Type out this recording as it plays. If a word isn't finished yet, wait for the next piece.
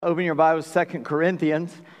Open your Bibles, 2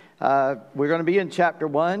 Corinthians. We're going to be in chapter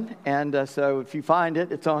 1, and so if you find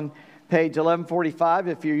it, it's on page 1145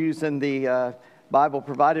 if you're using the Bible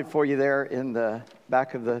provided for you there in the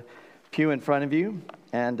back of the pew in front of you.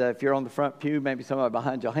 And if you're on the front pew, maybe somebody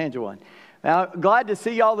behind you will hand you one. Now, glad to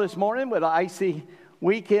see y'all this morning with an icy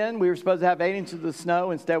weekend. We were supposed to have 8 inches of snow.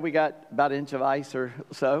 Instead, we got about an inch of ice or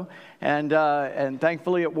so. And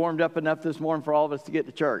thankfully, it warmed up enough this morning for all of us to get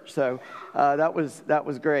to church. So that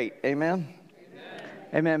was great. Amen?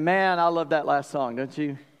 Amen. Man, I love that last song, don't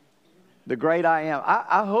you? The Great I Am.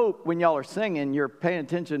 I hope when y'all are singing, you're paying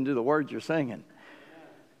attention to the words you're singing.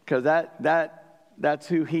 Because that's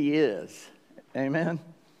who He is. Amen?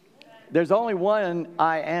 There's only one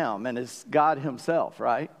I Am, and it's God Himself,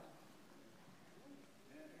 right?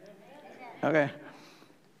 Okay.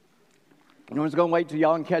 No one's going to wait till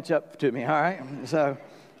y'all can catch up to me, all right? So,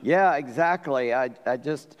 yeah, exactly. I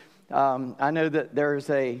know that there's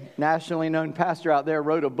a nationally known pastor out there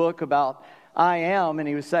wrote a book about I am, and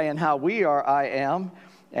he was saying how we are I am.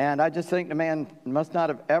 And I just think the man must not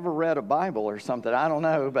have ever read a Bible or something. I don't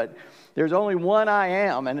know, but there's only one I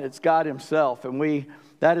am, and it's God Himself. And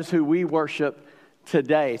that is who we worship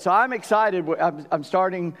today. So I'm excited. I'm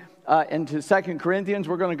starting into 2 Corinthians.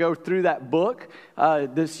 We're going to go through that book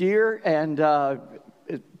this year, and I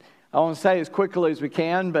want to say as quickly as we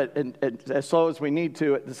can, but as slow as we need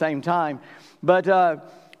to at the same time. But I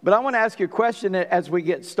want to ask you a question as we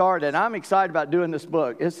get started. I'm excited about doing this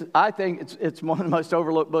book. I think it's one of the most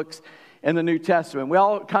overlooked books in the New Testament. We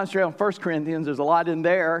all concentrate on 1 Corinthians. There's a lot in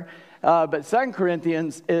there, but 2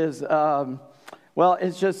 Corinthians is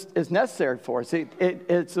it's necessary for us.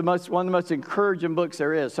 It's one of the most encouraging books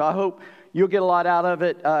there is. So I hope you'll get a lot out of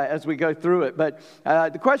it as we go through it. But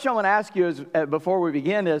the question I want to ask you is, before we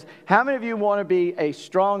begin is, how many of you want to be a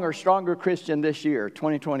stronger Christian this year,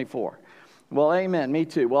 2024? Well, amen. Me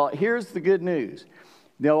too. Well, here's the good news.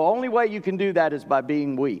 The only way you can do that is by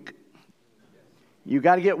being weak. You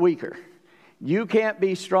got to get weaker. You can't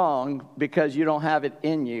be strong because you don't have it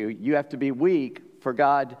in you. You have to be weak for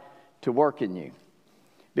God to work in you.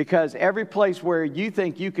 Because every place where you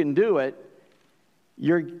think you can do it,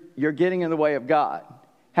 you're getting in the way of God.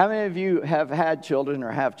 How many of you have had children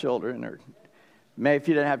or have children? Or maybe if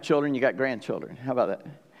you didn't have children, you got grandchildren. How about that?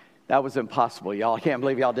 That was impossible, y'all. I can't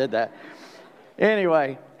believe y'all did that.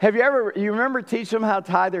 Anyway, you remember teaching them how to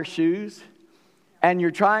tie their shoes? And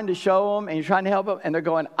you're trying to show them and you're trying to help them, and they're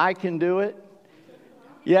going, I can do it.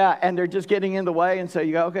 Yeah, and they're just getting in the way, and so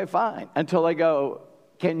you go, okay, fine. Until they go,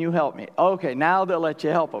 can you help me? Okay, now they'll let you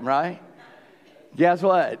help them, right? Guess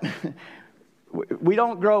what? We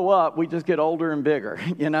don't grow up, we just get older and bigger,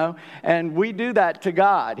 you know? And we do that to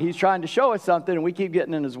God. He's trying to show us something, and we keep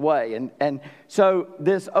getting in His way. And so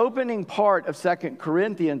this opening part of 2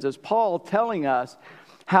 Corinthians is Paul telling us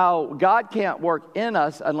how God can't work in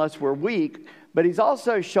us unless we're weak, but he's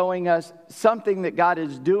also showing us something that God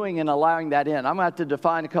is doing and allowing that in. I'm going to have to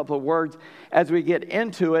define a couple of words as we get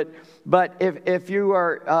into it. But if you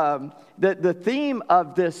are, the theme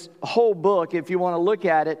of this whole book, if you want to look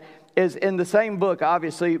at it, is in the same book,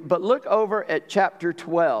 obviously. But look over at chapter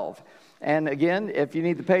 12. And again, if you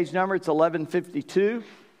need the page number, it's 1152.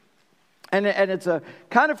 And it's a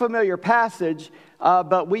kind of familiar passage,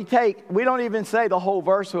 but we don't even say the whole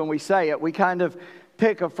verse when we say it. We kind of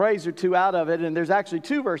pick a phrase or two out of it, and there's actually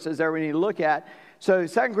 2 verses there we need to look at. So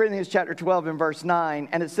 2 Corinthians chapter 12 and verse 9,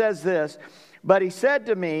 and it says this, but he said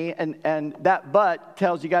to me, and that but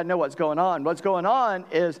tells you got to know what's going on. What's going on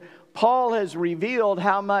is Paul has revealed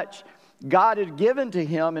how much God had given to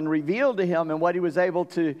him and revealed to him and what he was able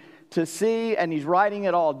to see, and he's writing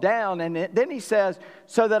it all down. And then he says,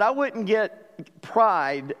 so that I wouldn't get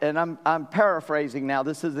pride, and I'm paraphrasing now,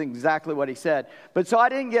 this isn't exactly what he said, but so I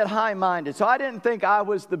didn't get high-minded, so I didn't think I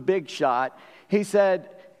was the big shot. He said,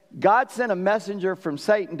 God sent a messenger from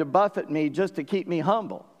Satan to buffet me just to keep me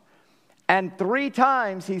humble. And 3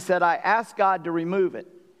 times he said, I asked God to remove it.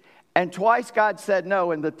 And twice God said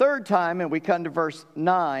no. And the 3rd time, and we come to verse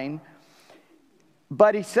 9,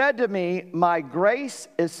 but he said to me, my grace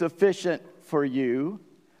is sufficient for you,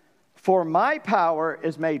 for my power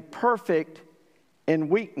is made perfect in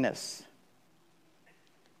weakness.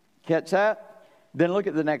 Catch that? Then look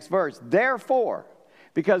at the next verse. Therefore,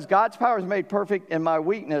 because God's power is made perfect in my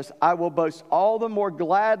weakness, I will boast all the more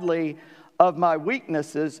gladly of my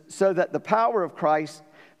weaknesses, so that the power of Christ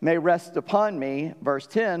may rest upon me. Verse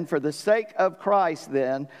 10, for the sake of Christ,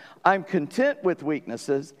 then, I'm content with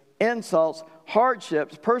weaknesses, insults,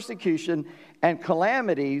 hardships, persecution, and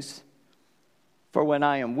calamities, for when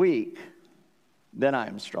I am weak, then I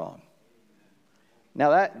am strong.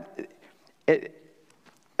 Now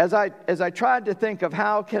as I tried to think of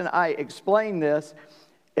how can I explain this,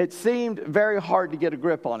 it seemed very hard to get a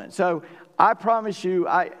grip on it. So I promise you,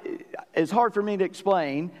 it's hard for me to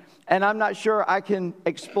explain, and I'm not sure I can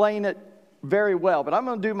explain it very well, but I'm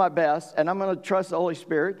going to do my best, and I'm going to trust the Holy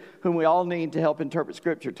Spirit, whom we all need to help interpret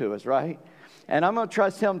Scripture to us, right? And I'm going to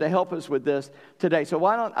trust Him to help us with this today. So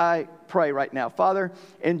why don't I pray right now? Father,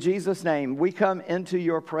 in Jesus' name, we come into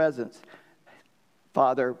your presence,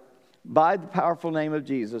 Father, by the powerful name of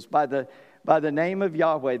Jesus, by the name of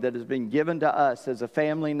Yahweh that has been given to us as a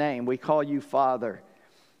family name. We call you Father.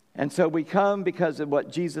 And so we come because of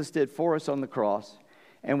what Jesus did for us on the cross.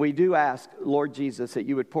 And we do ask, Lord Jesus, that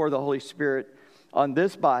you would pour the Holy Spirit on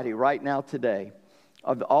this body right now today,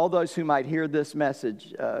 of all those who might hear this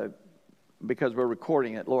message, because we're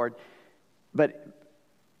recording it, Lord. But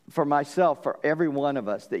for myself, for every one of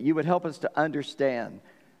us, that you would help us to understand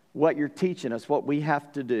what you're teaching us, what we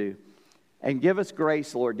have to do. And give us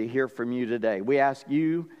grace, Lord, to hear from you today. We ask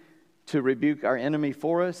you to rebuke our enemy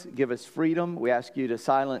for us. Give us freedom. We ask you to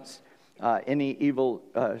silence any evil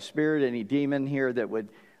spirit, any demon here that would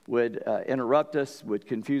interrupt us, would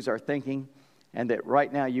confuse our thinking. And that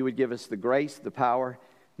right now you would give us the grace, the power,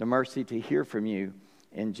 the mercy to hear from you.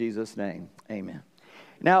 In Jesus' name, amen.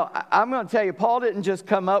 Now, I'm going to tell you, Paul didn't just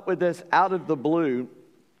come up with this out of the blue,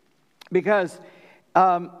 because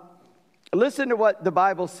listen to what the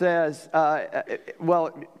Bible says,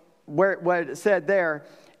 what it said there.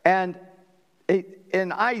 And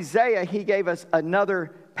in Isaiah, he gave us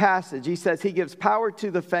another passage. He says, he gives power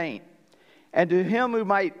to the faint, and to him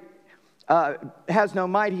who has no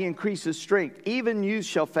might, he increases strength. Even youth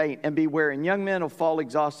shall faint and be weary, and young men will fall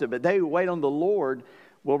exhausted. But they who wait on the Lord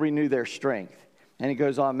will renew their strength. And he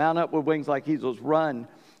goes on, mount up with wings like eagles, run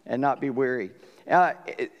and not be weary.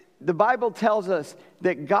 The Bible tells us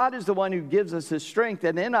that God is the one who gives us his strength.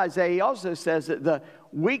 And in Isaiah, he also says that the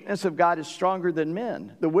weakness of God is stronger than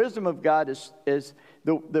men. The wisdom of God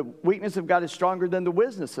the weakness of God is stronger than the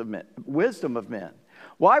wisdom of men.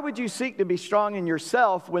 Why would you seek to be strong in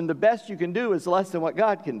yourself when the best you can do is less than what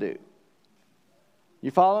God can do?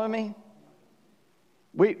 You following me?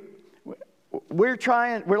 We're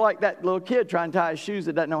like that little kid trying to tie his shoes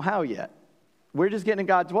that doesn't know how yet. We're just getting in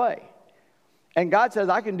God's way. And God says,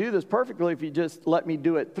 I can do this perfectly if you just let me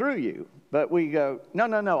do it through you. But we go,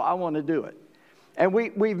 no, I want to do it. And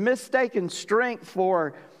we've mistaken strength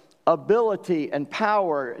for ability and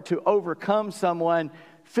power to overcome someone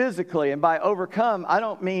physically. And by overcome, I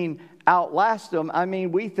don't mean outlast them. I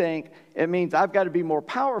mean, we think it means I've got to be more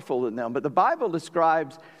powerful than them. But the Bible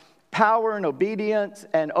describes power and obedience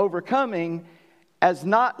and overcoming as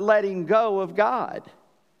not letting go of God.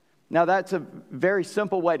 Now, that's a very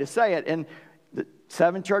simple way to say it. And the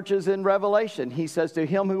 7 churches in Revelation, he says, to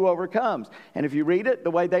him who overcomes. And if you read it,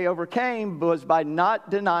 the way they overcame was by not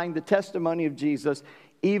denying the testimony of Jesus,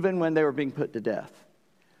 even when they were being put to death.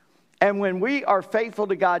 And when we are faithful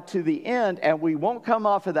to God to the end, and we won't come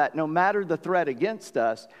off of that no matter the threat against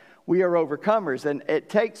us, we are overcomers. And it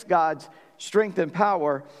takes God's strength and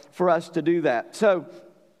power for us to do that. So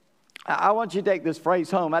I want you to take this phrase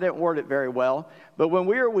home. I didn't word it very well. But when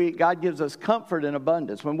we are weak, God gives us comfort and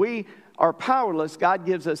abundance. When we are powerless, God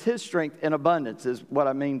gives us his strength in abundance, is what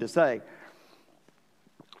I mean to say.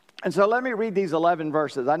 And so let me read these 11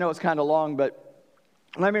 verses. I know it's kind of long, but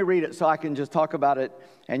let me read it so I can just talk about it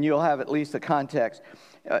and you'll have at least a context.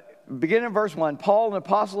 Beginning in verse 1, Paul, an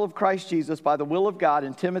apostle of Christ Jesus by the will of God,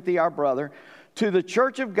 and Timothy, our brother, to the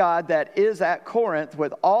church of God that is at Corinth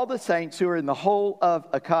with all the saints who are in the whole of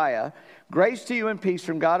Achaia, grace to you and peace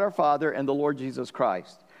from God our Father and the Lord Jesus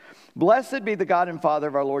Christ. Blessed be the God and Father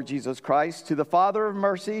of our Lord Jesus Christ, to the Father of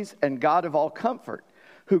mercies and God of all comfort,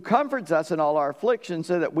 who comforts us in all our affliction,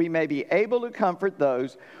 so that we may be able to comfort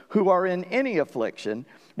those who are in any affliction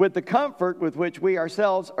with the comfort with which we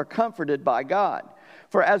ourselves are comforted by God.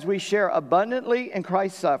 For as we share abundantly in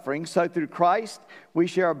Christ's suffering, so through Christ we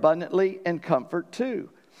share abundantly in comfort too.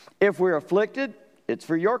 If we're afflicted, it's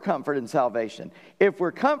for your comfort and salvation. If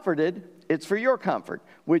we're comforted, it's for your comfort,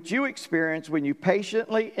 which you experience when you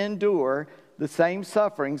patiently endure the same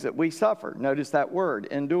sufferings that we suffer. Notice that word,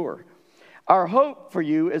 endure. Our hope for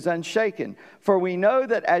you is unshaken, for we know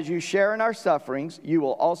that as you share in our sufferings, you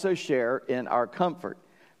will also share in our comfort.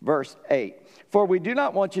 Verse 8, for we do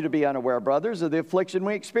not want you to be unaware, brothers, of the affliction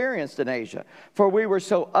we experienced in Asia. For we were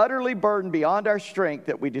so utterly burdened beyond our strength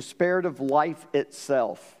that we despaired of life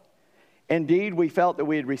itself. Indeed, we felt that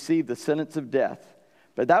we had received the sentence of death.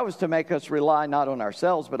 But that was to make us rely not on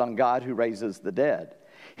ourselves, but on God who raises the dead.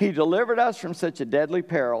 He delivered us from such a deadly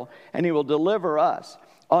peril, and he will deliver us.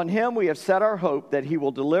 On him we have set our hope that he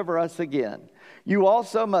will deliver us again. You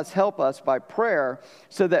also must help us by prayer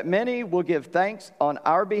so that many will give thanks on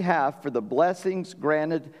our behalf for the blessings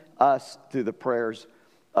granted us through the prayers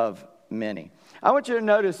of many. I want you to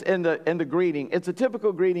notice in the greeting, it's a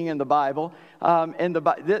typical greeting in the Bible.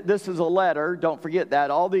 This is a letter, don't forget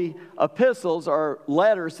that. All the epistles are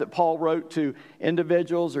letters that Paul wrote to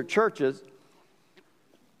individuals or churches.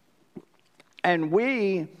 And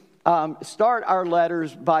we start our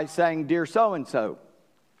letters by saying, "Dear so-and-so."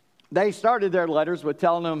 They started their letters with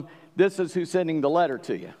telling them, "This is who's sending the letter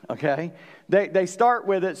to you," okay? They start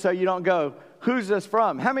with it so you don't go, "Who's this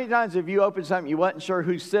from?" How many times have you opened something, you wasn't sure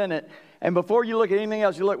who sent it, and before you look at anything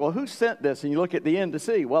else, you look, well, who sent this? And you look at the end to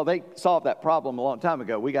see. Well, they solved that problem a long time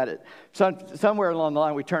ago. We got it. Somewhere along the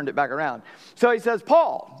line, we turned it back around. So he says,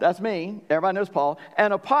 "Paul," that's me, everybody knows Paul,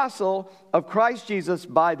 "an apostle of Christ Jesus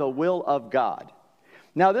by the will of God."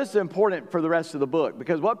 Now, this is important for the rest of the book,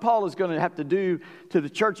 because what Paul is going to have to do to the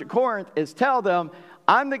church at Corinth is tell them,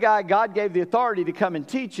 I'm the guy God gave the authority to come and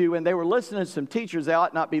teach you, and they were listening to some teachers they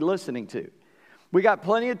ought not be listening to. We got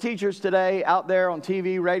plenty of teachers today out there on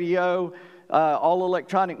TV, radio, all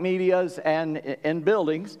electronic medias, and in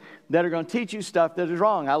buildings that are going to teach you stuff that is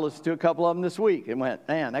wrong. I listened to a couple of them this week and went,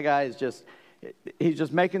 man, that guy is he's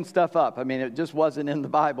just making stuff up. I mean, it just wasn't in the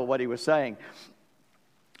Bible what he was saying.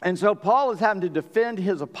 And so Paul is having to defend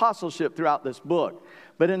his apostleship throughout this book.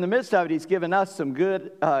 But in the midst of it, he's given us some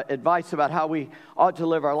good advice about how we ought to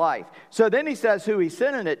live our life. So then he says who he's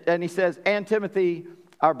sending it, and he says, "And Timothy,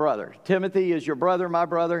 our brother." Timothy is your brother, my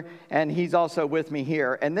brother, and he's also with me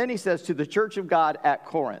here. And then he says, "To the church of God at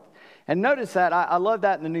Corinth." And notice that, I love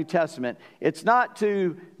that in the New Testament. It's not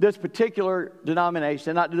to this particular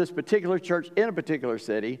denomination, not to this particular church in a particular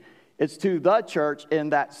city. It's to the church in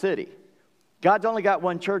that city. God's only got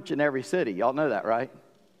one church in every city. Y'all know that, right?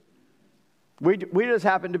 We just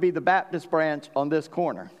happen to be the Baptist branch on this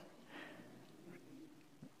corner.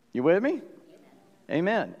 You with me?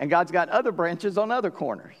 Amen. And God's got other branches on other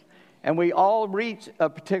corners. And we all reach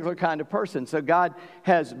a particular kind of person. So God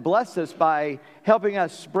has blessed us by helping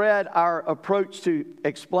us spread our approach to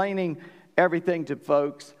explaining everything to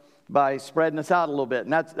folks by spreading us out a little bit.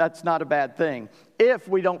 And that's not a bad thing. If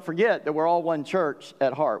we don't forget that we're all one church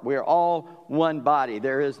at heart. We are all one body.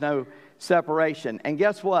 There is no separation. And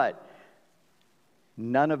guess what?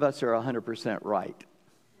 None of us are 100% right.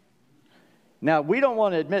 Now, we don't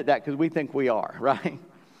want to admit that because we think we are, right?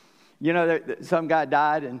 You know, some guy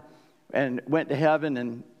died and went to heaven,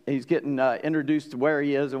 and he's getting introduced to where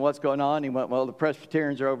he is and what's going on. He went, well, the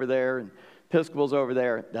Presbyterians are over there, and Episcopal's over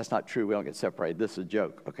there. That's not true. We don't get separated. This is a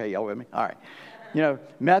joke. Okay, y'all with me? All right. You know,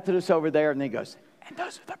 Methodists over there, and then he goes, and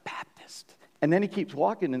those are the Baptists. And then he keeps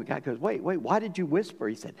walking, and the guy goes, wait, why did you whisper?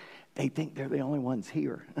 He said, they think they're the only ones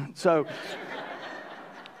here. So,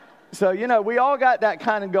 you know, we all got that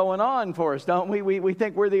kind of going on for us, don't we? We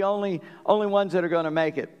think we're the only ones that are going to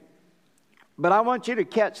make it. But I want you to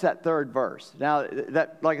catch that third verse. Now,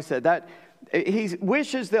 that, like I said, that he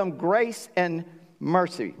wishes them grace and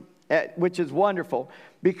mercy, which is wonderful,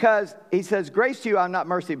 because he says, grace to you, I'm not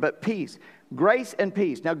mercy, but peace. Grace and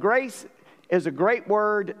peace. Now, grace is a great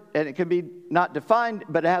word, and it can be not defined,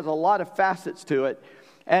 but it has a lot of facets to it.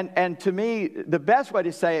 And to me, the best way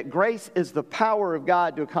to say it, grace is the power of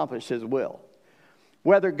God to accomplish his will.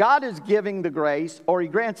 Whether God is giving the grace or he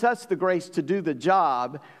grants us the grace to do the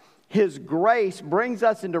job, his grace brings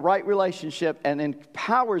us into right relationship and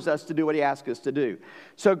empowers us to do what he asks us to do.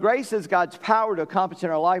 So grace is God's power to accomplish in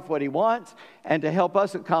our life what he wants and to help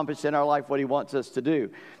us accomplish in our life what he wants us to do.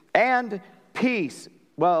 And peace.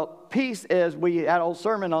 Well, peace is, we had a whole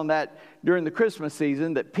sermon on that during the Christmas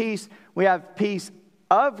season, that peace, we have peace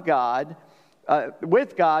of God,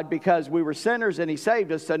 with God, because we were sinners and he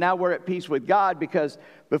saved us. So now we're at peace with God, because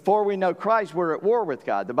before we know Christ, we're at war with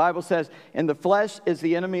God. The Bible says, in the flesh is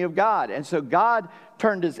the enemy of God. And so God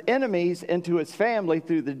turned his enemies into his family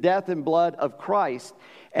through the death and blood of Christ.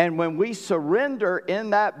 And when we surrender in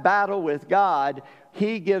that battle with God,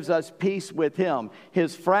 he gives us peace with him.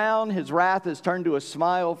 His frown, his wrath is turned to a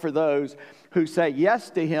smile for those who say yes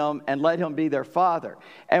to him and let him be their father.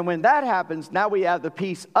 And when that happens, now we have the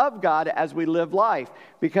peace of God as we live life.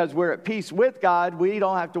 Because we're at peace with God, we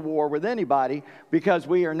don't have to war with anybody, because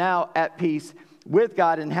we are now at peace with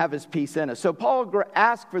God and have his peace in us. So Paul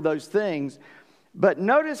asked for those things, but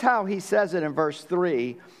notice how he says it in verse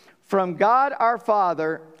 3, from God our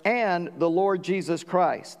Father and the Lord Jesus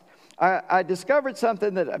Christ. I discovered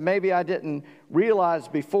something that maybe I didn't realize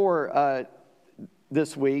before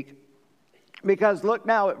this week. Because look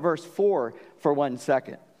now at verse 4 for 1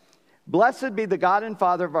 second. Blessed be the God and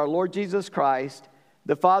Father of our Lord Jesus Christ,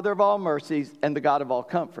 the Father of all mercies and the God of all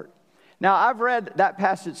comfort. Now, I've read that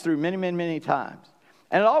passage through many, many, many times.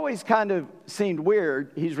 And it always kind of seemed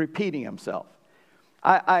weird. He's repeating himself.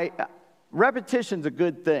 Repetition's a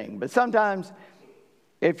good thing. But sometimes,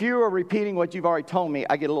 if you are repeating what you've already told me,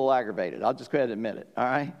 I get a little aggravated. I'll just go ahead and admit it, all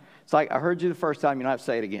right? It's like, I heard you the first time, you don't have to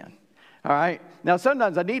say it again, all right? Now,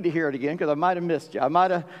 sometimes I need to hear it again because I might have missed you. I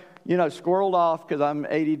might have, squirreled off because I'm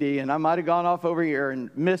ADD, and I might have gone off over here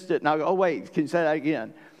and missed it, and I'll go, oh, wait, can you say that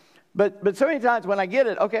again? But so many times when I get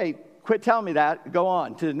it, okay, quit telling me that, go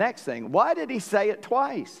on to the next thing. Why did he say it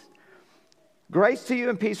twice? Grace to you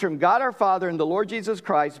and peace from God our Father and the Lord Jesus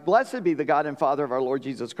Christ. Blessed be the God and Father of our Lord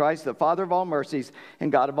Jesus Christ, the Father of all mercies and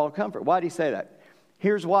God of all comfort. Why did he say that?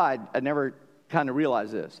 Here's why. I never kind of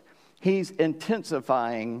realized this. He's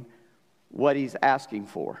intensifying what he's asking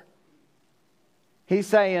for. He's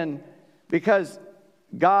saying, because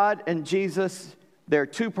God and Jesus, they're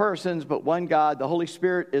two persons, but one God. The Holy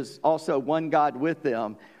Spirit is also one God with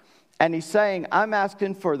them. And he's saying, I'm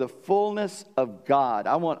asking for the fullness of God.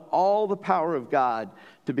 I want all the power of God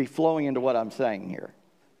to be flowing into what I'm saying here.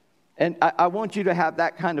 And I want you to have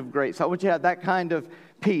that kind of grace. I want you to have that kind of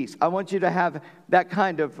peace. I want you to have that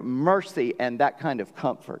kind of mercy and that kind of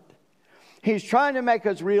comfort. He's trying to make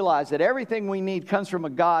us realize that everything we need comes from a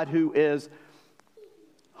God who is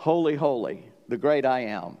holy, holy, the great I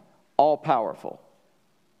am, all powerful.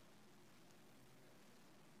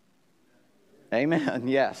 Amen.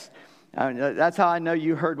 Yes. That's how I know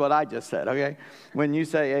you heard what I just said, okay? When you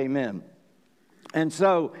say amen. And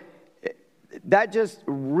so that just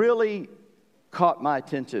really caught my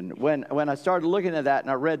attention. When I started looking at that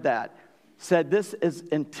and I read that, said this is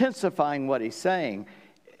intensifying what he's saying.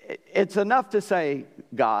 It's enough to say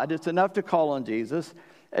God. It's enough to call on Jesus.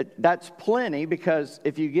 That's plenty, because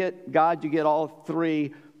if you get God, you get all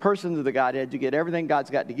three persons of the Godhead. You get everything God's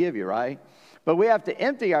got to give you, right? But we have to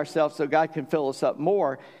empty ourselves so God can fill us up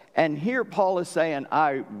more. And here Paul is saying,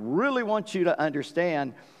 I really want you to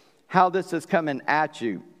understand how this is coming at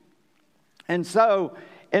you. And so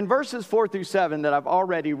in verses 4 through 7 that I've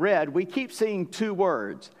already read, we keep seeing two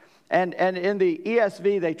words. And in the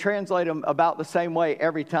ESV, they translate them about the same way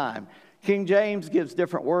every time. King James gives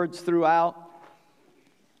different words throughout.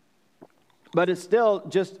 But it's still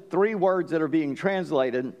just three words that are being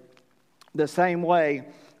translated the same way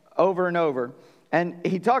over and over. And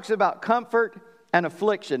he talks about comfort and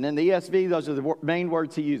affliction. In the ESV, those are the main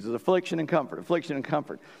words he uses: affliction and comfort, affliction and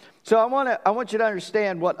comfort. So I want you to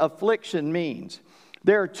understand what affliction means.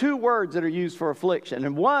 There are two words that are used for affliction,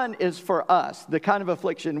 and one is for us, the kind of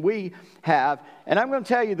affliction we have. And I'm going to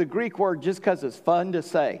tell you the Greek word just because it's fun to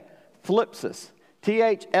say: thlipsis.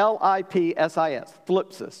 Thlipsis.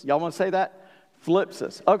 Thlipsis. Y'all want to say that?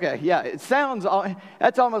 Thlipsis. Okay, yeah, it sounds,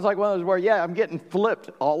 that's almost like one of those words, yeah, I'm getting flipped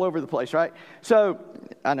all over the place, right? So,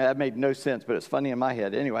 I know that made no sense, but it's funny in my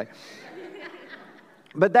head anyway.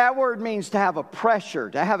 But that word means to have a pressure,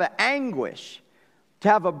 to have an anguish, to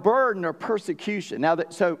have a burden or persecution. Now,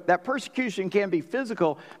 that persecution can be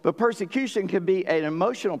physical, but persecution can be an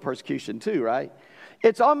emotional persecution too, right?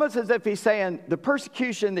 It's almost as if he's saying the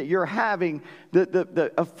persecution that you're having,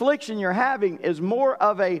 the affliction you're having is more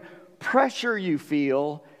of a pressure you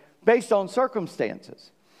feel based on circumstances.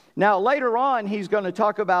 Now, later on, he's going to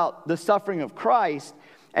talk about the suffering of Christ,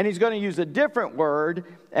 and he's going to use a different word,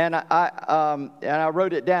 and I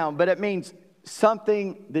wrote it down, but it means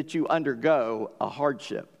something that you undergo, a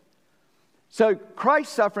hardship. So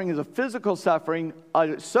Christ's suffering is a physical suffering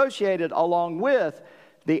associated along with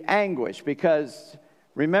the anguish, because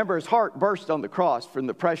remember, his heart burst on the cross from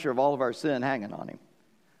the pressure of all of our sin hanging on him.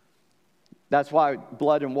 That's why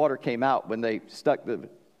blood and water came out when they stuck the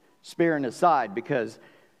spear in his side, because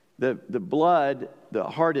the blood, the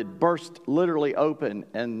heart had burst literally open.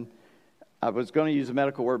 And I was going to use a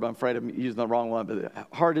medical word, but I'm afraid I'm using the wrong one. But the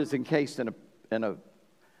heart is encased in a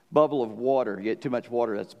bubble of water. You get too much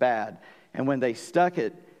water, that's bad. And when they stuck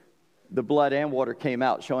it, the blood and water came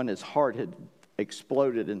out, showing his heart had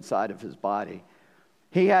exploded inside of his body.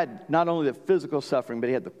 He had not only the physical suffering, but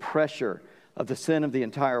he had the pressure of the sin of the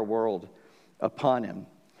entire world upon him.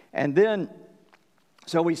 And then,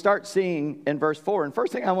 so we start seeing in verse 4, and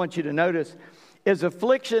first thing I want you to notice is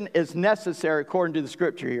affliction is necessary according to the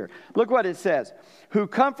scripture here. Look what it says: who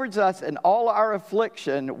comforts us in all our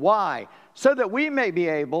affliction. Why? So that we may be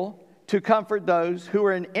able to comfort those who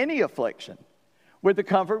are in any affliction with the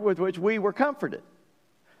comfort with which we were comforted.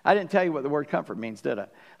 I didn't tell you what the word comfort means, did I?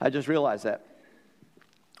 I just realized that.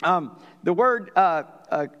 The word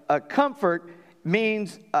comfort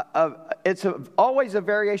means it's always a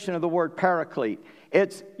variation of the word paraclete.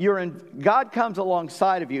 It's God comes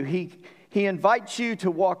alongside of you. He invites you to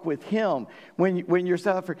walk with him when you're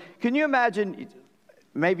suffering. Can you imagine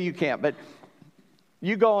maybe you can't, but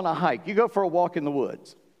you go on a hike. You go for a walk in the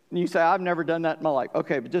woods. And you say, I've never done that in my life.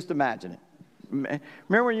 Okay, but just imagine it.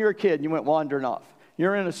 Remember when you were a kid and you went wandering off.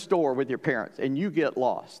 You're in a store with your parents and you get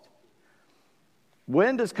lost.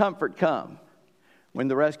 When does comfort come? When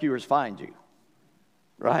the rescuers find you,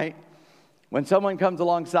 right? When someone comes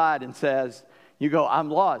alongside and says, you go, I'm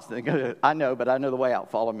lost. They go, I know, but I know the way out.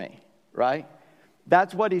 Follow me, right?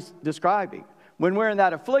 That's what he's describing. When we're in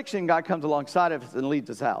that affliction, God comes alongside of us and leads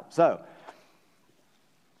us out. So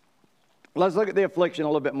let's look at the affliction a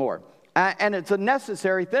little bit more. And it's a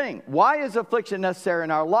necessary thing. Why is affliction necessary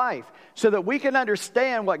in our life? So that we can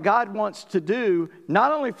understand what God wants to do,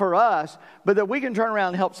 not only for us, but that we can turn around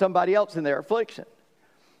and help somebody else in their affliction.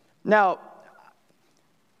 Now,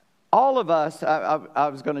 all of us, I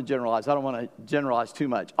was going to generalize. I don't want to generalize too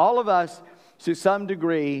much. All of us, to some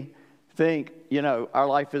degree, think, our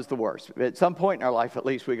life is the worst. At some point in our life, at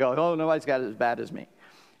least, we go, oh, nobody's got it as bad as me.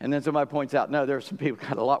 And then somebody points out, no, there are some people who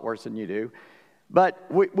got a lot worse than you do.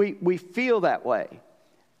 But we feel that way.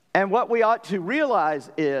 And what we ought to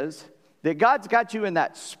realize is that God's got you in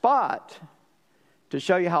that spot to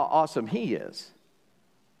show you how awesome He is.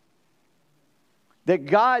 That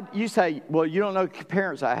God, you say, well, you don't know the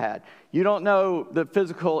parents I had. You don't know the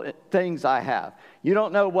physical things I have. You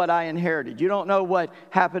don't know what I inherited. You don't know what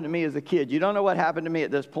happened to me as a kid. You don't know what happened to me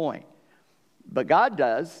at this point. But God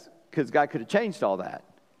does, because God could have changed all that.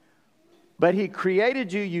 But He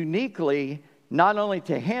created you uniquely, not only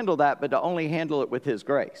to handle that, but to only handle it with His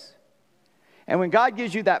grace. And when God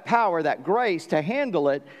gives you that power, that grace to handle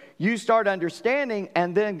it, you start understanding,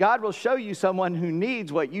 and then God will show you someone who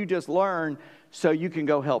needs what you just learned so you can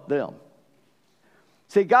go help them.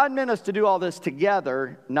 See, God meant us to do all this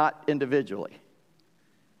together, not individually.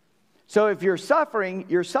 So if you're suffering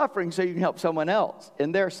so you can help someone else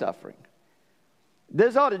in their suffering.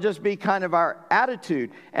 This ought to just be kind of our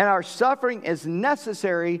attitude. And our suffering is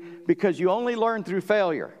necessary because you only learn through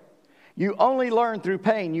failure. You only learn through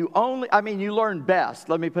pain. You learn best.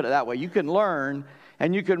 Let me put it that way. You can learn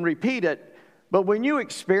and you can repeat it. But when you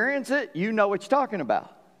experience it, you know what you're talking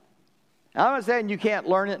about. Now, I'm not saying you can't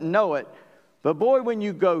learn it and know it. But boy, when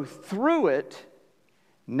you go through it,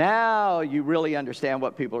 now you really understand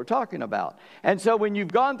what people are talking about. And so when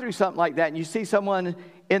you've gone through something like that and you see someone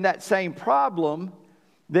in that same problem,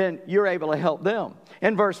 then you're able to help them.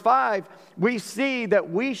 In verse 5, we see that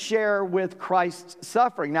we share with Christ's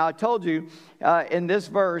suffering. Now, I told you in this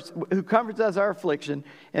verse, who comforts us our affliction.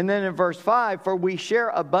 And then in verse 5, for we share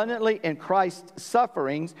abundantly in Christ's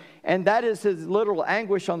sufferings, and that is His literal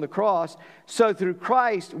anguish on the cross. So through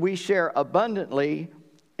Christ, we share abundantly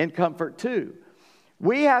in comfort too.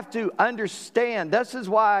 We have to understand, this is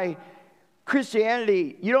why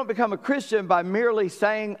Christianity, you don't become a Christian by merely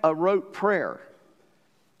saying a rote prayer.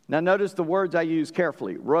 Now notice the words I use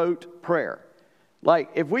carefully, rote prayer. Like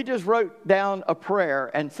if we just wrote down a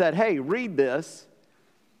prayer and said, hey, read this,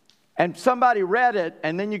 and somebody read it,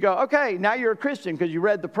 and then you go, okay, now you're a Christian because you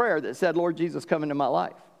read the prayer that said, Lord Jesus, come into my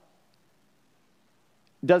life.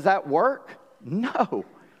 Does that work? No.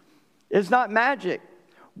 It's not magic.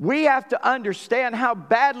 We have to understand how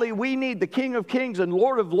badly we need the King of Kings and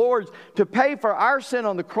Lord of Lords to pay for our sin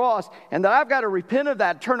on the cross, and that I've got to repent of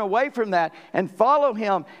that, turn away from that, and follow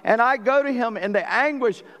Him. And I go to Him in the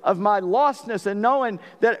anguish of my lostness and knowing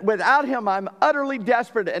that without Him I'm utterly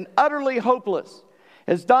desperate and utterly hopeless.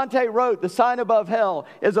 As Dante wrote, the sign above hell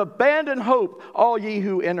is abandon hope, all ye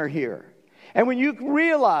who enter here. And when you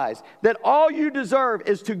realize that all you deserve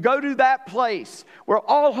is to go to that place where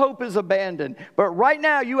all hope is abandoned, but right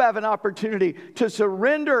now you have an opportunity to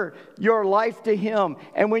surrender your life to Him.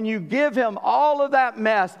 And when you give Him all of that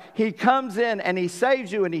mess, He comes in and He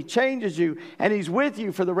saves you and He changes you and He's with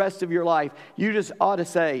you for the rest of your life. You just ought to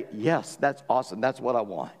say, yes, that's awesome. That's what I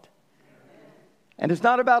want. And it's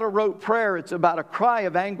not about a rote prayer. It's about a cry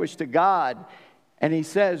of anguish to God. And He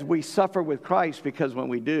says we suffer with Christ because when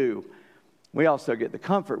we do, we also get the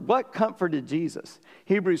comfort. What comforted Jesus?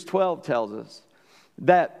 Hebrews 12 tells us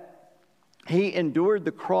that He endured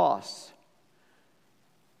the cross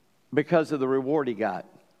because of the reward He got.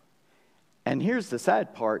 And here's the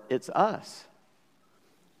sad part, it's us.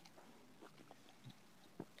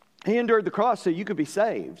 He endured the cross so you could be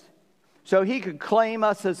saved. So He could claim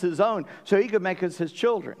us as His own. So He could make us His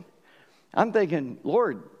children. I'm thinking,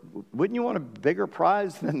 Lord, wouldn't you want a bigger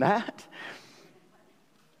prize than that?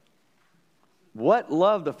 What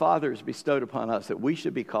love the Father has bestowed upon us that we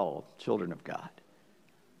should be called children of God.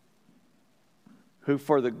 Who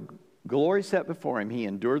for the glory set before Him, He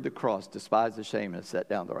endured the cross, despised the shame, and sat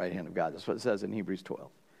down at the right hand of God. That's what it says in Hebrews 12.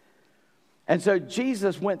 And so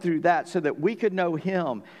Jesus went through that so that we could know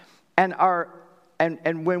Him. And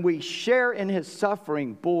And when we share in his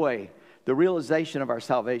suffering, boy, the realization of our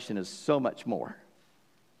salvation is so much more.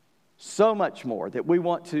 So much more that we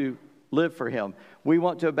want to live for him. We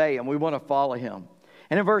want to obey him. We want to follow him.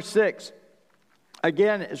 And in verse 6,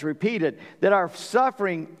 again, it's repeated that our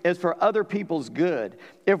suffering is for other people's good.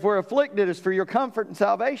 If we're afflicted, it's for your comfort and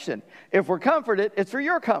salvation. If we're comforted, it's for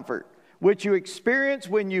your comfort, which you experience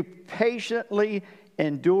when you patiently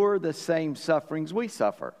endure the same sufferings we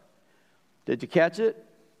suffer. Did you catch it?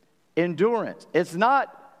 Endurance. It's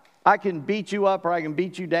not, I can beat you up or I can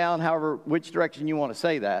beat you down, however, which direction you want to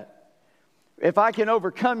say that. If I can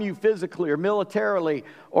overcome you physically or militarily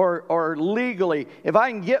or legally, if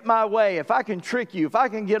I can get my way, if I can trick you, if I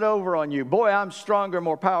can get over on you, boy, I'm stronger,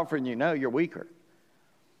 more powerful than you. No, you're weaker.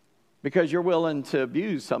 Because you're willing to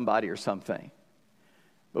abuse somebody or something.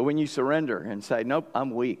 But when you surrender and say, nope,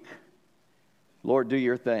 I'm weak. Lord, do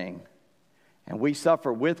your thing. And we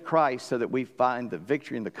suffer with Christ so that we find the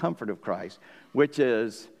victory and the comfort of Christ, which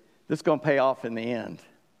is, this is going to pay off in the end.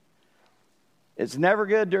 It's never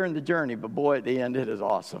good during the journey, but boy, at the end, it is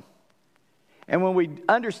awesome. And when we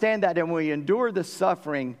understand that and we endure the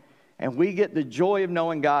suffering and we get the joy of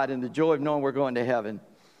knowing God and the joy of knowing we're going to heaven,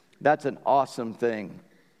 that's an awesome thing.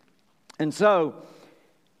 And so,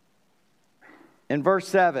 in verse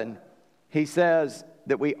 7, he says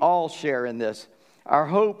that we all share in this. Our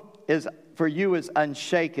hope is for you is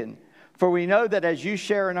unshaken, for we know that as you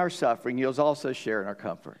share in our suffering, you'll also share in our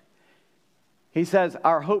comfort. He says,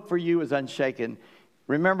 our hope for you is unshaken.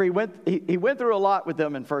 Remember, he went through a lot with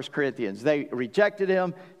them in 1 Corinthians. They rejected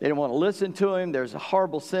him. They didn't want to listen to him. There's a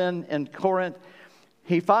horrible sin in Corinth.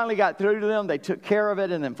 He finally got through to them. They took care of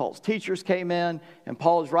it, and then false teachers came in, and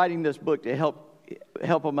Paul is writing this book to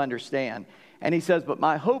help them understand. And he says, but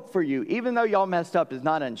my hope for you, even though y'all messed up, is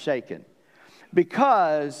not unshaken.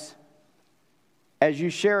 Because as you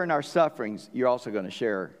share in our sufferings, you're also going to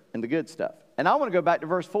share in the good stuff. And I want to go back to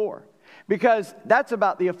verse 4. Because that's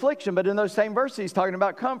about the affliction, but in those same verses, he's talking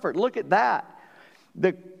about comfort. Look at that.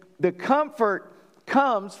 The comfort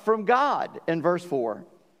comes from God in verse 4.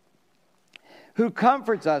 Who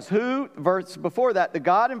comforts us? Who, verse before that, the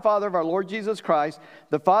God and Father of our Lord Jesus Christ,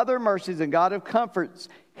 the Father of mercies and God of comforts.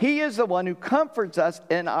 He is the one who comforts us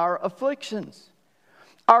in our afflictions.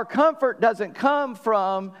 Our comfort doesn't come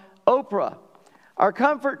from Oprah. Our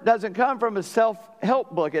comfort doesn't come from a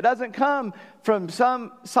self-help book. It doesn't come from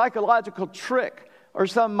some psychological trick or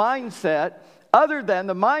some mindset other than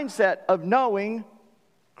the mindset of knowing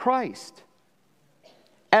Christ.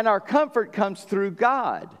 And our comfort comes through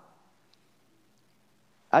God.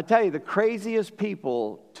 I tell you, the craziest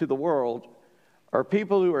people to the world are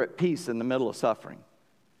people who are at peace in the middle of suffering.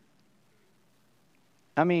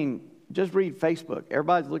 I mean, just read Facebook.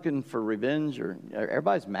 Everybody's looking for revenge or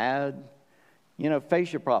everybody's mad. You know,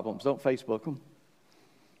 face your problems. Don't Facebook them.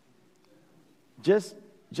 Just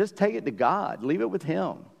take it to God. Leave it with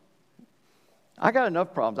him. I got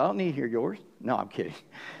enough problems. I don't need to hear yours. No, I'm kidding.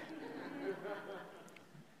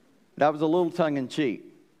 That was a little tongue-in-cheek,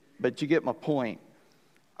 but you get my point.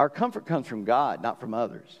 Our comfort comes from God, not from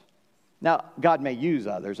others. Now, God may use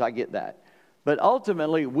others. I get that. But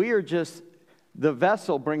ultimately, we are just the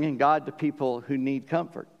vessel bringing God to people who need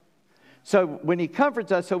comfort. So when he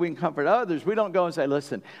comforts us so we can comfort others, we don't go and say,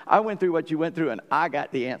 listen, I went through what you went through and I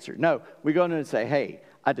got the answer. No, we go in and say, hey,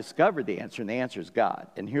 I discovered the answer and the answer is God.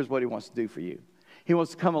 And here's what he wants to do for you. He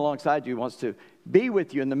wants to come alongside you. He wants to be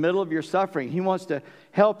with you in the middle of your suffering. He wants to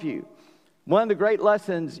help you. One of the great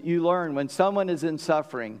lessons you learn when someone is in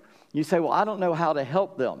suffering, you say, well, I don't know how to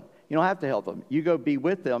help them. You don't have to help them. You go be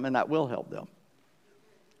with them and that will help them.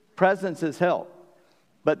 Presence is help.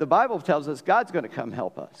 But the Bible tells us God's going to come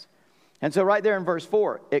help us. And so right there in verse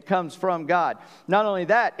 4, it comes from God. Not only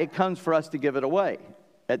that, it comes for us to give it away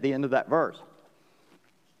at the end of that verse.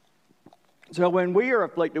 So when we are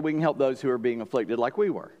afflicted, we can help those who are being afflicted like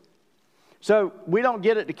we were. So we don't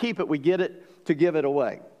get it to keep it, we get it to give it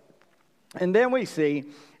away. And then we see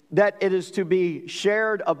that it is to be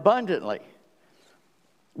shared abundantly.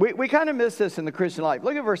 We kind of miss this in the Christian life.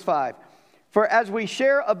 Look at verse 5. For as we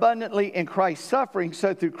share abundantly in Christ's suffering,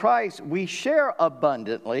 so through Christ we share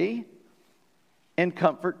abundantly in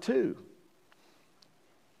comfort too.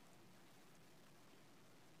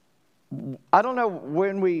 I don't know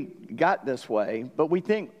when we got this way, but we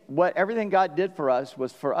think everything God did for us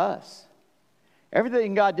was for us.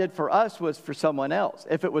 Everything God did for us was for someone else.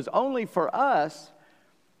 If it was only for us,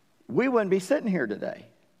 we wouldn't be sitting here today.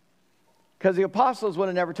 Because the apostles would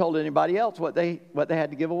have never told anybody else what they had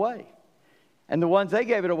to give away. And the ones they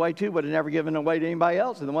gave it away to would have never given it away to anybody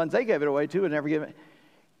else. And the ones they gave it away to would never give it.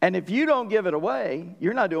 And if you don't give it away,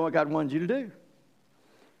 you're not doing what God wanted you to do.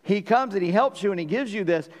 He comes and he helps you and he gives you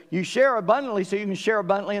this. You share abundantly so you can share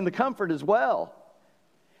abundantly in the comfort as well.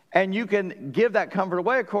 And you can give that comfort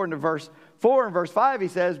away according to verse 4 and verse 5. He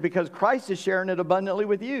says, because Christ is sharing it abundantly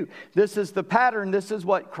with you. This is the pattern. This is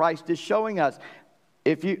what Christ is showing us.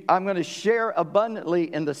 I'm going to share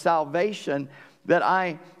abundantly in the salvation that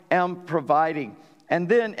I am providing. And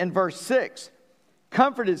then in verse 6,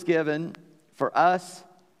 comfort is given for us,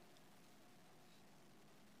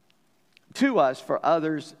 to us for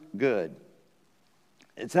others' good.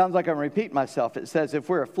 It sounds like I'm repeating myself. It says if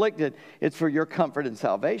we're afflicted, it's for your comfort and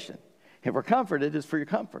salvation. If we're comforted, it's for your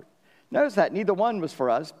comfort. Notice that neither one was for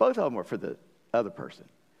us. Both of them were for the other person.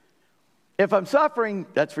 If I'm suffering,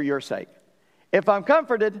 that's for your sake. If I'm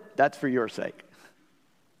comforted, that's for your sake.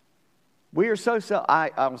 We are so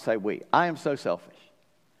I won't say we. I am so selfish.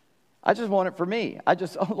 I just want it for me.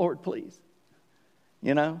 Oh, Lord, please.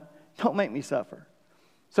 Don't make me suffer.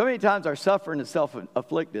 So many times our suffering is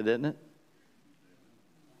self-afflicted, isn't it?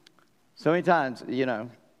 So many times,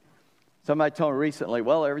 somebody told me recently,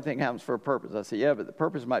 well, everything happens for a purpose. I said, yeah, but the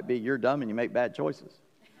purpose might be you're dumb and you make bad choices.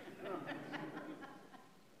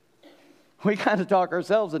 We kind of talk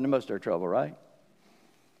ourselves into most of our trouble, right?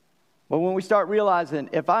 But when we start realizing,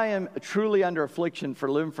 if I am truly under affliction for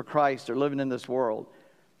living for Christ or living in this world,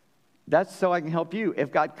 that's so I can help you.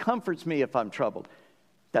 If God comforts me if I'm troubled,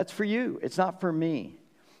 that's for you. It's not for me.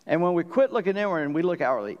 And when we quit looking inward and we look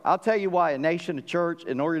outwardly, I'll tell you why a nation, a church,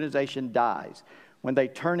 an organization dies when they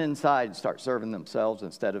turn inside and start serving themselves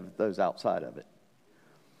instead of those outside of it.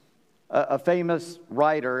 A famous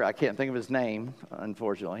writer, I can't think of his name,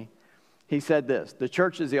 unfortunately, he said this: the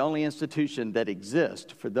church is the only institution that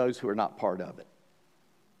exists for those who are not part of it.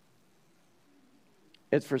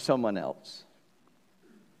 It's for someone else.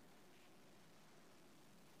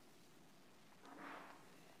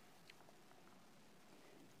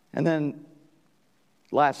 And then,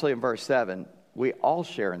 lastly, in verse 7, we all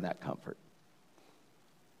share in that comfort.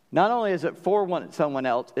 Not only is it for someone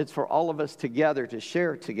else, it's for all of us together to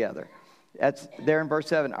share together. That's there in verse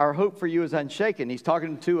 7. Our hope for you is unshaken. He's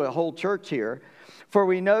talking to a whole church here. For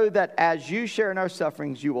we know that as you share in our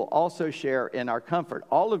sufferings, you will also share in our comfort.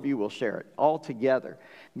 All of you will share it, all together.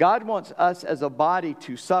 God wants us as a body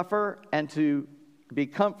to suffer and to be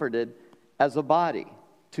comforted as a body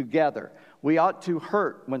together. We ought to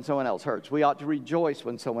hurt when someone else hurts. We ought to rejoice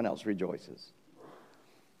when someone else rejoices.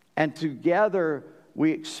 And together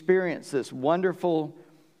we experience this wonderful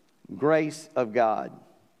grace of God.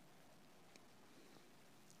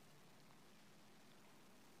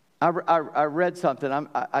 I read something.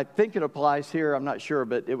 I think it applies here. I'm not sure,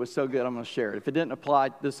 but it was so good I'm going to share it. If it didn't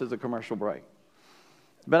apply, this is a commercial break.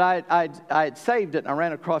 But I had saved it and I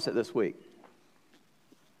ran across it this week.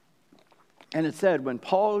 And it said, when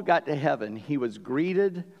Paul got to heaven, he was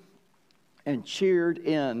greeted and cheered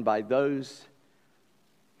in by those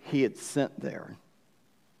he had sent there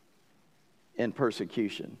in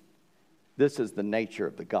persecution. This is the nature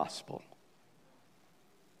of the gospel.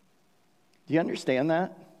 Do you understand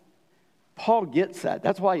that? Paul gets that.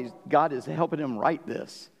 That's why God is helping him write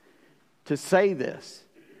this, to say this.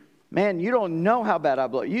 Man, you don't know how bad I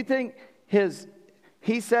blew it. You think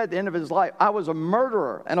he said at the end of his life, I was a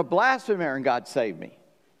murderer and a blasphemer and God saved me.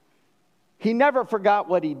 He never forgot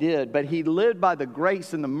what he did, but he lived by the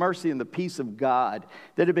grace and the mercy and the peace of God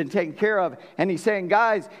that had been taken care of. And he's saying,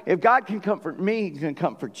 guys, if God can comfort me, he can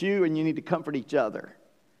comfort you, and you need to comfort each other.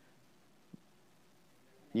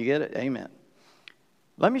 You get it? Amen.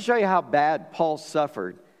 Let me show you how bad Paul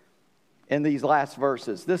suffered in these last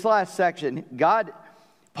verses. This last section,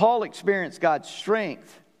 Paul experienced God's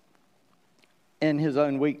strength in his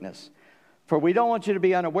own weakness. For we don't want you to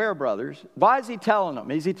be unaware, brothers. Why is he telling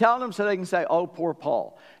them? Is he telling them so they can say, oh, poor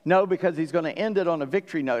Paul? No, because he's going to end it on a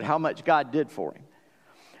victory note, how much God did for him.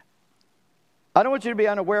 I don't want you to be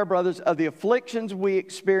unaware, brothers, of the afflictions we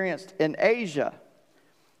experienced in Asia.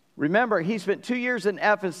 Remember, he spent 2 years in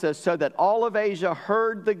Ephesus so that all of Asia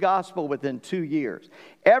heard the gospel within 2 years.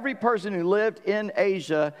 Every person who lived in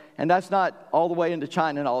Asia, and that's not all the way into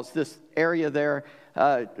China and all, it's this area there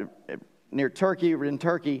near Turkey, in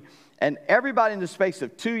Turkey. And everybody in the space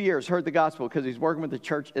of 2 years heard the gospel because he's working with the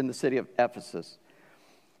church in the city of Ephesus.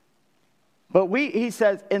 But he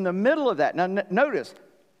says, in the middle of that, now notice,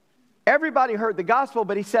 everybody heard the gospel,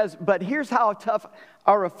 but he says, but here's how tough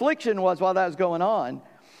our affliction was while that was going on.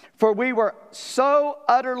 For we were so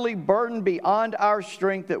utterly burdened beyond our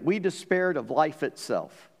strength that we despaired of life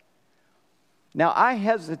itself. Now, I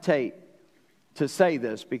hesitate to say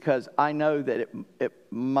this because I know that it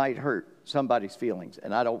might hurt somebody's feelings,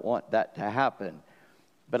 and I don't want that to happen.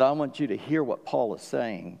 But I want you to hear what Paul is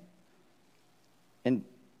saying. And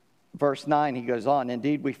verse 9, he goes on,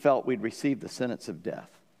 indeed we felt we'd receive the sentence of death.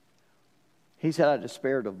 He said, I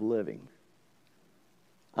despaired of living.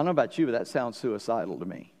 I don't know about you, but that sounds suicidal to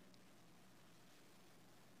me.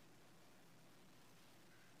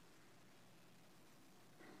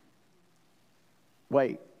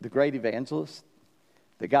 Wait, the great evangelist,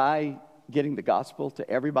 the guy getting the gospel to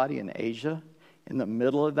everybody in Asia, in the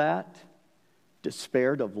middle of that,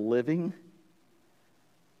 despaired of living?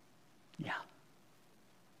 Yeah.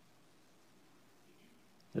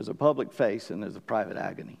 There's a public face and there's a private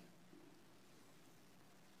agony.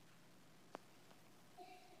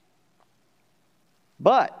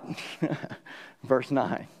 But, verse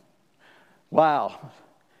 9, wow,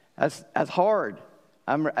 that's hard.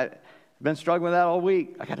 I've been struggling with that all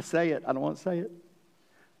week. I got to say it. I don't want to say it.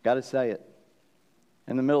 Got to say it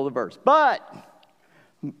in the middle of the verse. But,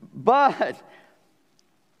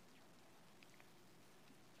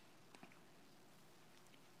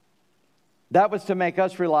 that was to make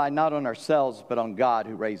us rely not on ourselves, but on God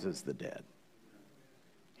who raises the dead.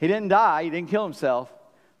 He didn't die. He didn't kill himself.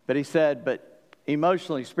 But he said, but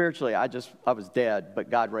emotionally, spiritually, I was dead, but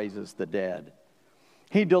God raises the dead.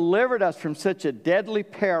 He delivered us from such a deadly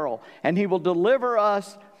peril, and he will deliver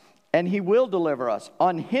us, and he will deliver us.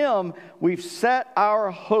 On him, we've set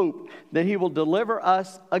our hope that he will deliver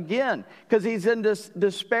us again. Because he's in this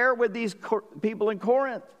despair with these people in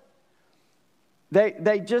Corinth.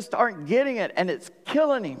 They just aren't getting it, and it's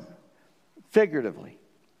killing him, figuratively.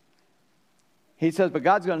 He says, but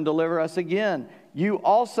God's going to deliver us again. You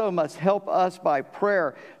also must help us by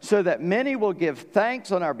prayer, so that many will give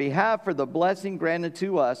thanks on our behalf for the blessing granted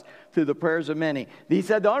to us through the prayers of many. He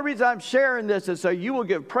said, the only reason I'm sharing this is so you will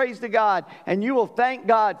give praise to God, and you will thank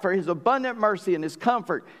God for his abundant mercy and his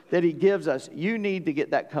comfort that he gives us. You need to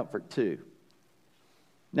get that comfort too.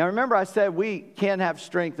 Now remember, I said we can't have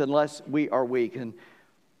strength unless we are weak, and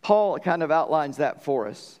Paul kind of outlines that for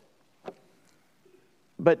us.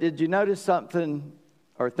 But did you notice something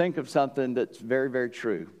or think of something that's very, very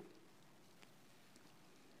true?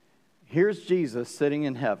 Here's Jesus sitting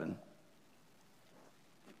in heaven.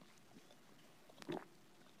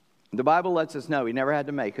 The Bible lets us know he never had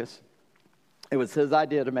to make us. It was his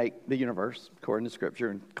idea to make the universe, according to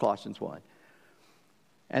Scripture in Colossians 1.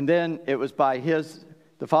 And then it was by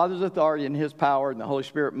the Father's authority and his power, and the Holy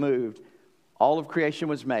Spirit moved. All of creation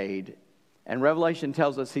was made. And Revelation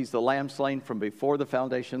tells us he's the Lamb slain from before the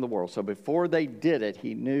foundation of the world. So before they did it,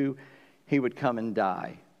 he knew he would come and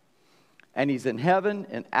die. And he's in heaven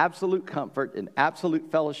in absolute comfort, in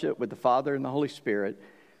absolute fellowship with the Father and the Holy Spirit.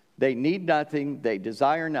 They need nothing. They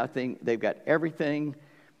desire nothing. They've got everything,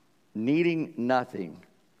 needing nothing.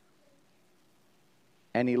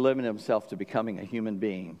 And he limited himself to becoming a human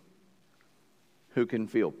being who can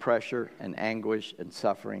feel pressure and anguish and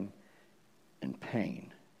suffering and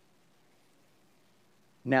pain.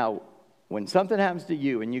 Now, when something happens to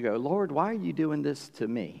you and you go, Lord, why are you doing this to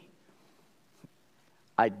me?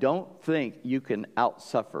 I don't think you can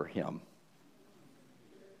outsuffer him.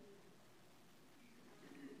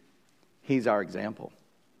 He's our example.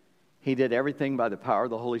 He did everything by the power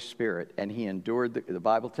of the Holy Spirit, and he endured. The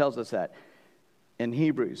Bible tells us that in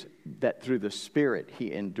Hebrews, that through the Spirit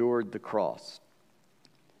he endured the cross.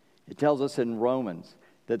 It tells us in Romans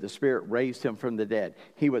that the Spirit raised him from the dead.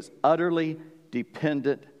 He was utterly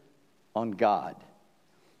dependent on God.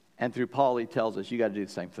 And through Paul, he tells us you got to do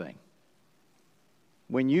the same thing.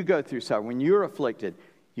 When you go through suffering, when you're afflicted,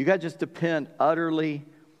 you got to just depend utterly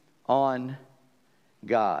on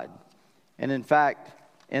God. And in fact,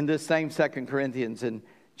 in this same 2 Corinthians, in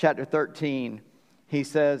chapter 13, he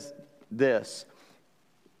says this: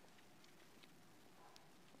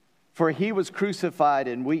 for he was crucified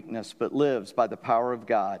in weakness, but lives by the power of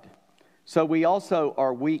God. So we also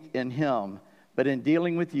are weak in him, but in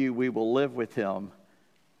dealing with you, we will live with him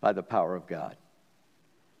by the power of God.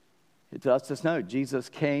 It lets us know Jesus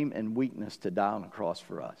came in weakness to die on the cross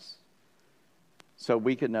for us, so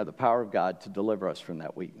we could know the power of God to deliver us from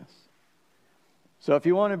that weakness. So if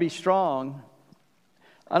you want to be strong,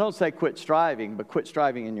 I don't say quit striving, but quit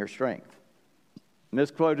striving in your strength.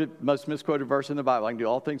 Most misquoted verse in the Bible, I can do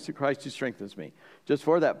all things through Christ who strengthens me. Just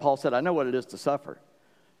for that, Paul said, I know what it is to suffer.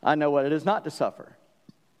 I know what it is not to suffer.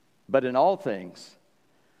 But in all things,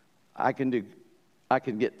 I can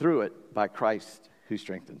get through it by Christ who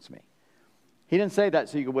strengthens me. He didn't say that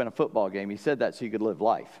so you could win a football game. He said that so you could live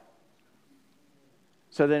life.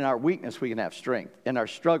 So that in our weakness, we can have strength. In our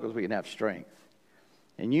struggles, we can have strength.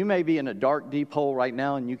 And you may be in a dark, deep hole right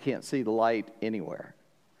now and you can't see the light anywhere.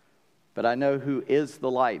 But I know who is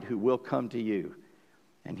the light, who will come to you.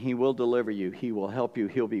 And he will deliver you. He will help you.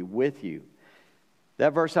 He'll be with you.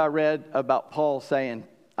 That verse I read about Paul saying,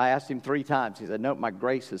 I asked him 3 times. He said, nope, my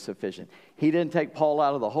grace is sufficient. He didn't take Paul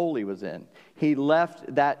out of the hole he was in. He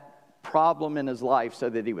left that problem in his life so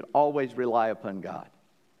that he would always rely upon God.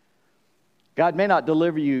 God may not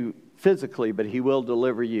deliver you physically, but he will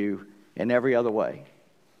deliver you in every other way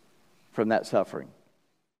from that suffering.